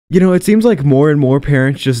You know, it seems like more and more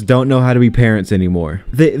parents just don't know how to be parents anymore.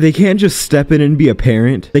 They can't just step in and be a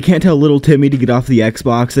parent. They can't tell little Timmy to get off the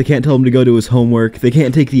Xbox. They can't tell him to go do his homework. They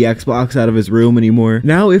can't take the Xbox out of his room anymore.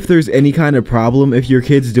 Now, if there's any kind of problem, if your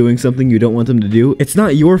kid's doing something you don't want them to do, it's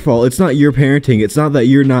not your fault. It's not your parenting. It's not that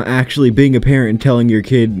you're not actually being a parent and telling your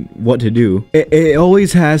kid what to do. It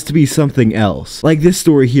always has to be something else. Like this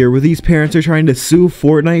story here, where these parents are trying to sue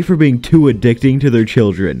Fortnite for being too addicting to their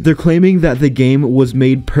children. They're claiming that the game was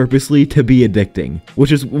made purposely to be addicting,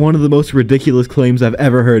 which is one of the most ridiculous claims I've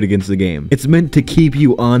ever heard against the game. It's meant to keep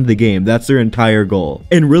you on the game. That's their entire goal.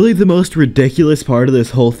 And really the most ridiculous part of this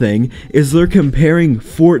whole thing is they're comparing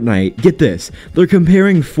Fortnite, get this, they're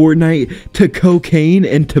comparing Fortnite to cocaine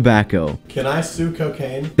and tobacco. Can I sue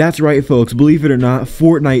cocaine? That's right, folks. Believe it or not,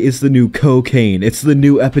 Fortnite is the new cocaine. It's the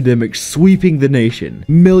new epidemic sweeping the nation.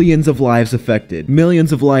 Millions of lives affected.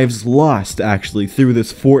 Millions of lives lost, actually, through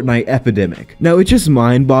this Fortnite epidemic. Now, it's just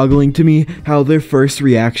mind-boggling to me how their first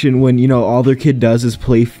reaction when, you know, all their kid does is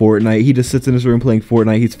play Fortnite. He just sits in his room playing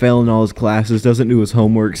Fortnite. He's failing all his classes, doesn't do his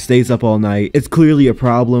homework, stays up all night. It's clearly a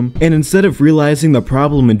problem. And instead of realizing the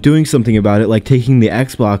problem and doing something about it, like taking the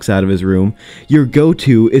Xbox out of his room, your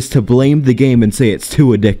go-to is to blame the game and say it's too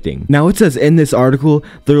addicting. Now, it says in this article,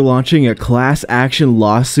 they're launching a class action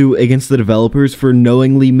lawsuit against the developers for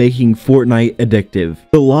knowingly making Fortnite addictive.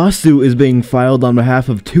 The lawsuit is being filed on behalf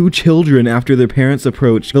of 2 children after their parents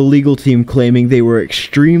approached the legal team claiming they were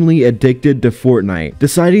extremely addicted to Fortnite.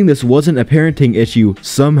 Deciding this wasn't a parenting issue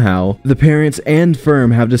somehow, the parents and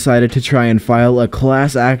firm have decided to try and file a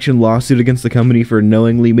class action lawsuit against the company for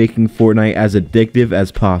knowingly making Fortnite as addictive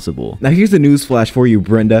as possible. Now, here's a newsflash for you,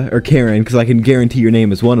 Brenda, or Karen, because I can guarantee your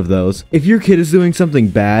name is one of those. If your kid is doing something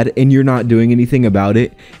bad and you're not doing anything about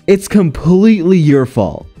it, it's completely your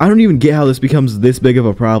fault. I don't even get how this becomes this big of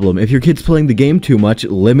a problem. If your kid's playing the game too much,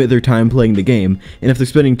 limit their time playing the game, and if they're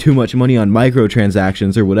spending too much money on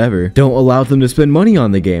microtransactions or whatever, don't allow them to spend money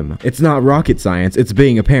on the game. It's not rocket science, it's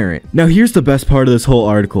being a parent. Now, here's the best part of this whole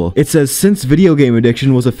article. It says, since video game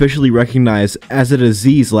addiction was officially recognized as a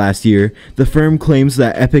disease last year, the firm claims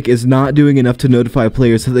that Epic is not doing enough to notify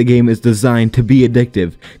players that the game is designed to be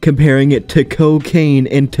addictive, comparing it to cocaine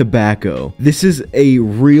and tobacco. This is a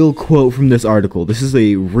real quote from this article. This is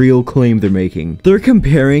a real claim they're making. They're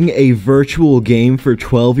comparing a virtual game for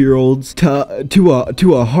 12-year-olds to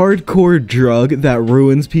a hardcore drug that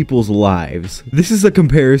ruins people's lives. This is a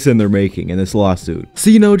comparison they're making in this lawsuit. So,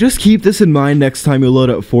 you know, just keep this in mind next time you load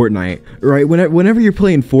up Fortnite, right? Whenever you're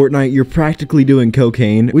playing Fortnite, you're practically doing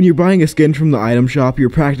cocaine. When you're buying a skin from the item shop, you're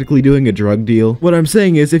practically doing a drug deal. What I'm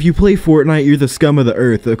saying is, if you play Fortnite, you're the scum of the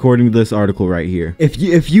earth, according to this article right here.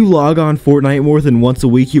 If you log on Fortnite more than once a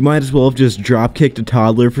week, you might as well have just drop-kicked a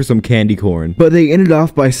toddler for some candy corn. But they ended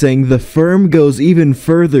off by saying the firm goes even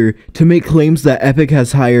further to make claims that Epic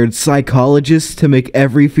has hired psychologists to make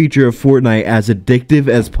every feature of Fortnite as addictive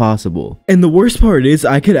as possible. And the worst part is,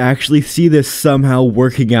 I could actually see this somehow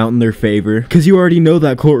working out in their favor, because you already know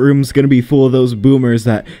that courtroom's gonna be full of those boomers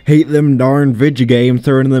that hate them darn video games,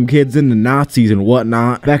 throwing them kids into Nazis and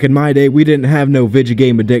whatnot. Back in my day, we didn't have no video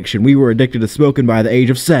game addiction. We were addicted to smoking by the age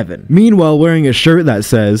of 7. Meanwhile, wearing a shirt that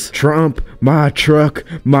says, Trump, my truck,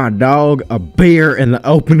 my dog, a beer in the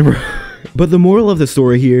open road. But the moral of the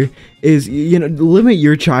story here is, you know, limit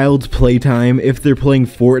your child's playtime. If they're playing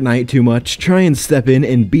Fortnite too much, try and step in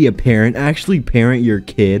and be a parent. Actually parent your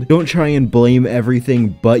kid. Don't try and blame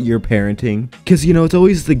everything but your parenting. Because, you know, it's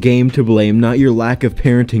always the game to blame, not your lack of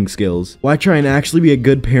parenting skills. Why try and actually be a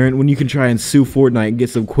good parent when you can try and sue Fortnite and get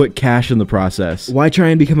some quick cash in the process? Why try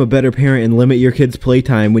and become a better parent and limit your kid's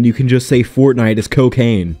playtime when you can just say Fortnite is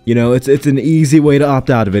cocaine? You know, it's an easy way to opt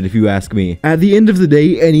out of it, if you ask me. At the end of the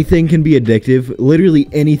day, anything can be addictive. Literally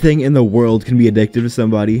anything in the world can be addictive to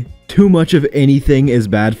somebody. Too much of anything is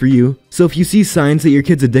bad for you. So if you see signs that your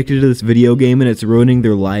kid's addicted to this video game and it's ruining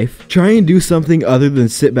their life, try and do something other than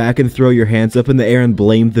sit back and throw your hands up in the air and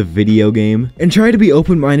blame the video game. And try to be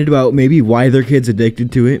open-minded about maybe why their kid's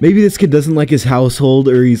addicted to it. Maybe this kid doesn't like his household,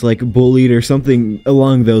 or he's like bullied or something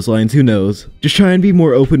along those lines, who knows. Just try and be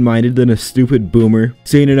more open-minded than a stupid boomer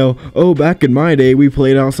saying, you know, oh, back in my day we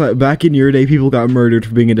played outside, back in your day people got murdered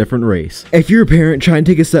for being a different race. If you're a parent, try and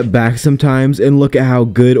take a step back sometimes and look at how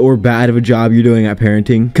good or bad of a job you're doing at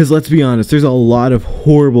parenting, because let's be honest, there's a lot of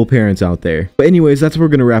horrible parents out there. But anyways, that's where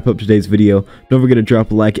we're gonna wrap up today's video. Don't forget to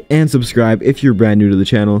drop a like and subscribe if you're brand new to the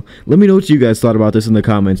channel. Let me know what you guys thought about this in the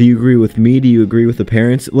comments. Do you agree with me? Do you agree with the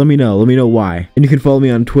parents? Let me know why. And you can follow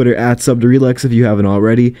me on Twitter at @subtherelex if you haven't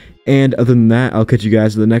already. And other than that, I'll catch you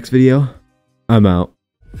guys in the next video. I'm out.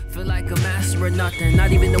 Feel like a master of nothing,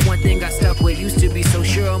 not even the one thing I stuck with. Used to be so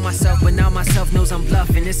sure on my myself, but now myself knows I'm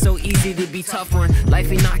bluffing. It's so easy to be tough when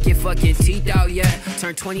life ain't knock your fucking teeth out yet.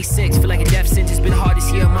 Turned 26, feel like a death sentence, been the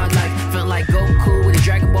hardest year of my life. Feeling like Goku with a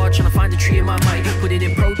Dragon Ball, trying to find the tree in my mic. Put it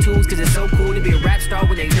in Pro Tools, cause it's so cool to be a rap star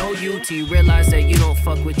when they know you, till you realize that you don't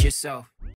fuck with yourself.